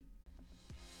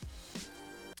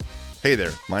Hey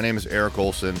there, my name is Eric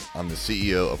Olson. I'm the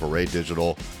CEO of Array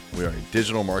Digital. We are a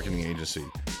digital marketing agency.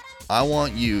 I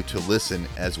want you to listen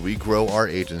as we grow our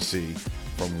agency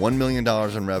from $1 million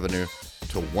in revenue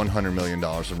to $100 million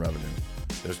in revenue.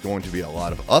 There's going to be a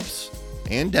lot of ups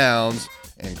and downs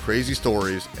and crazy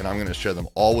stories, and I'm going to share them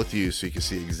all with you so you can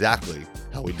see exactly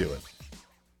how we do it.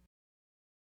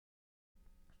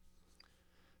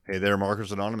 Hey there,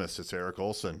 Marketers Anonymous. It's Eric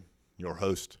Olson, your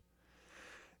host.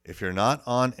 If you're not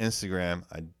on Instagram,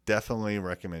 I definitely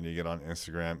recommend you get on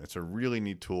Instagram. It's a really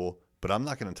neat tool, but I'm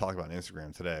not going to talk about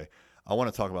Instagram today. I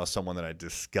want to talk about someone that I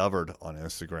discovered on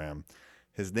Instagram.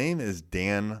 His name is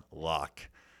Dan Lok.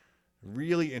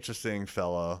 Really interesting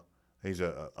fellow. He's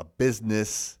a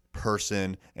business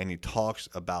person, and he talks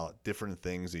about different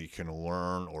things that you can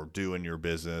learn or do in your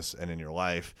business and in your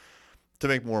life to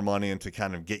make more money and to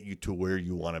kind of get you to where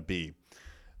you want to be.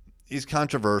 He's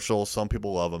controversial. Some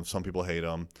people love him. Some people hate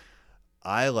him.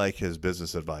 I like his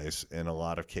business advice in a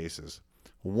lot of cases.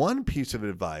 One piece of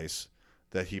advice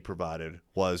that he provided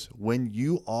was when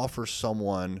you offer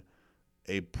someone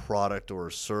a product or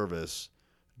a service,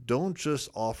 don't just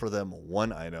offer them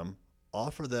one item,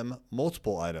 offer them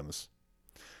multiple items.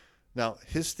 Now,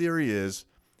 his theory is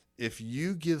if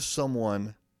you give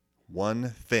someone one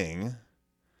thing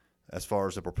as far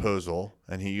as a proposal,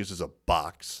 and he uses a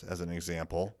box as an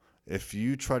example, if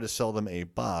you try to sell them a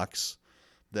box,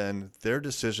 then their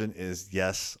decision is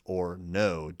yes or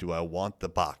no. Do I want the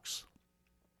box?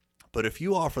 But if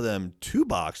you offer them two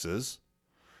boxes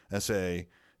and say,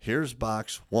 here's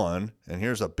box one and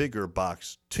here's a bigger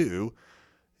box two,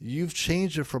 you've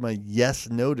changed it from a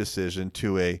yes-no decision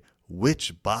to a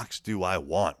which box do I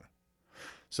want?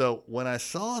 So when I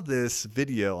saw this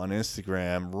video on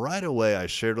Instagram, right away I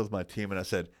shared it with my team and I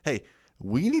said, hey,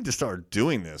 we need to start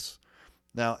doing this.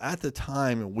 Now, at the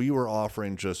time, we were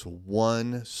offering just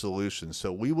one solution.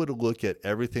 So we would look at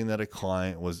everything that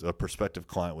a prospective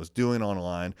client was doing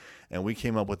online, and we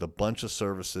came up with a bunch of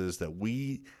services that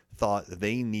we thought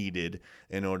they needed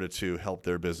in order to help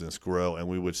their business grow. And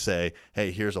we would say,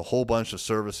 hey, here's a whole bunch of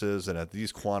services and at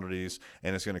these quantities,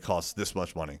 and it's going to cost this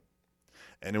much money.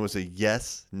 And it was a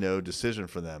yes-no decision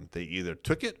for them. They either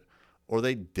took it or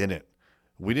they didn't.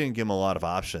 We didn't give them a lot of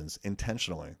options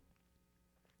intentionally.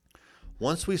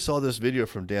 Once we saw this video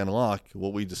from Dan Lok,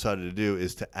 what we decided to do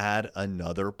is to add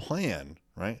another plan,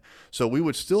 right? So we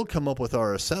would still come up with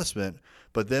our assessment,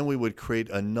 but then we would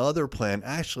create another plan.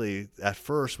 Actually, at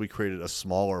first, we created a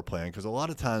smaller plan because a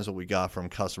lot of times what we got from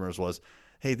customers was,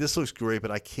 hey, this looks great, but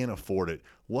I can't afford it.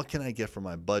 What can I get for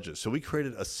my budget? So we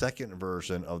created a second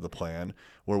version of the plan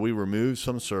where we removed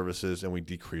some services and we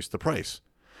decreased the price.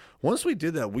 Once we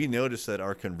did that, we noticed that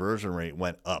our conversion rate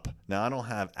went up. Now, I don't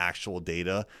have actual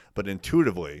data, but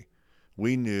intuitively,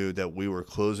 we knew that we were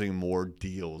closing more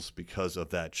deals because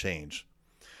of that change.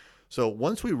 So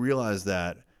once we realized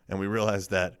that, and we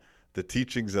realized that the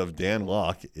teachings of Dan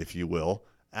Lok, if you will,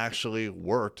 actually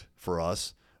worked for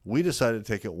us, we decided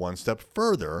to take it one step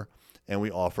further, and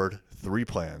we offered 3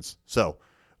 plans. So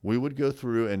we would go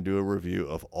through and do a review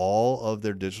of all of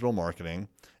their digital marketing,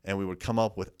 and we would come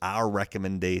up with our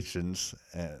recommendations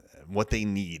and what they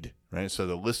need, right? So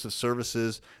the list of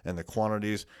services and the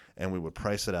quantities, and we would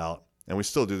price it out. And we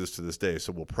still do this to this day.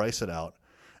 So we'll price it out,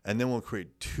 and then we'll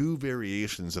create 2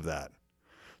 variations of that.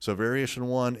 So variation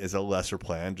 1 is a lesser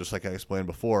plan, just like I explained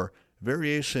before.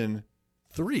 Variation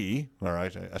 3, all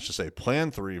right, I should say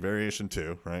plan 3, variation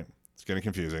 2, right? It's getting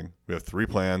confusing. We have 3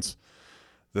 plans.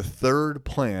 The third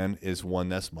plan is one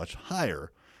that's much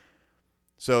higher.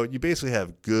 So you basically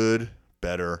have good,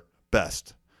 better,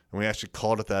 best. And we actually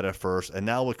called it that at first. And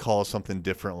now we call it something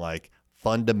different like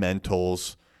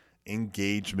fundamentals,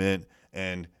 engagement,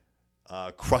 and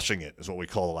crushing it is what we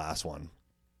call the last one.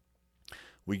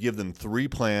 We give them 3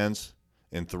 plans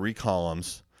in 3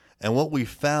 columns. And what we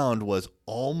found was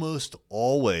almost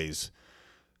always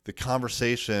the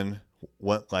conversation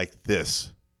went like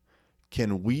this.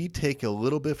 Can we take a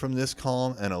little bit from this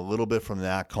column and a little bit from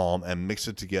that column and mix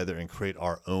it together and create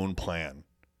our own plan?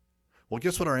 Well,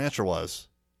 guess what our answer was?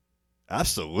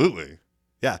 Absolutely.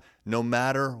 Yeah, no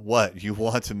matter what, you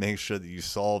want to make sure that you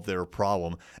solve their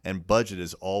problem, and budget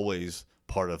is always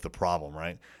part of the problem,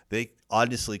 right? They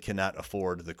obviously cannot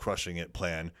afford the crushing it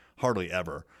plan, hardly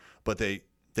ever, but they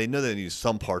know they need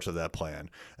some parts of that plan.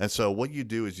 And so what you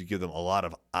do is you give them a lot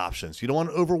of options. You don't want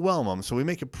to overwhelm them, so we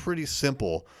make it pretty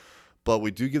simple. But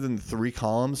we do give them 3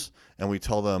 columns, and we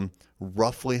tell them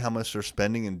roughly how much they're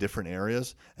spending in different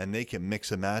areas, and they can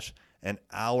mix and match. And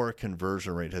our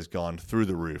conversion rate has gone through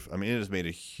the roof. I mean, it has made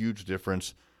a huge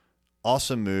difference.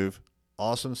 Awesome move,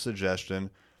 awesome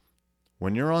suggestion.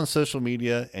 When you're on social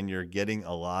media and you're getting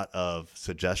a lot of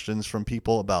suggestions from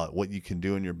people about what you can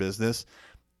do in your business,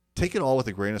 take it all with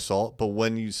a grain of salt. But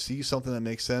when you see something that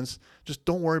makes sense, just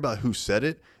don't worry about who said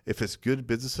it. If it's good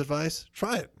business advice,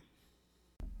 try it.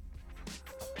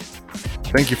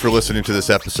 Thank you for listening to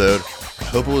this episode. I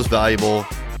hope it was valuable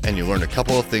and you learned a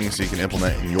couple of things that you can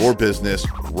implement in your business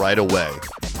right away.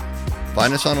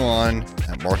 Find us online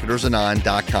at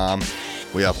marketersanon.com.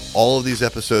 We have all of these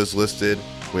episodes listed.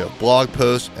 We have blog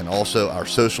posts, and also our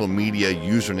social media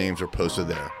usernames are posted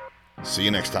there. See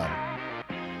you next time.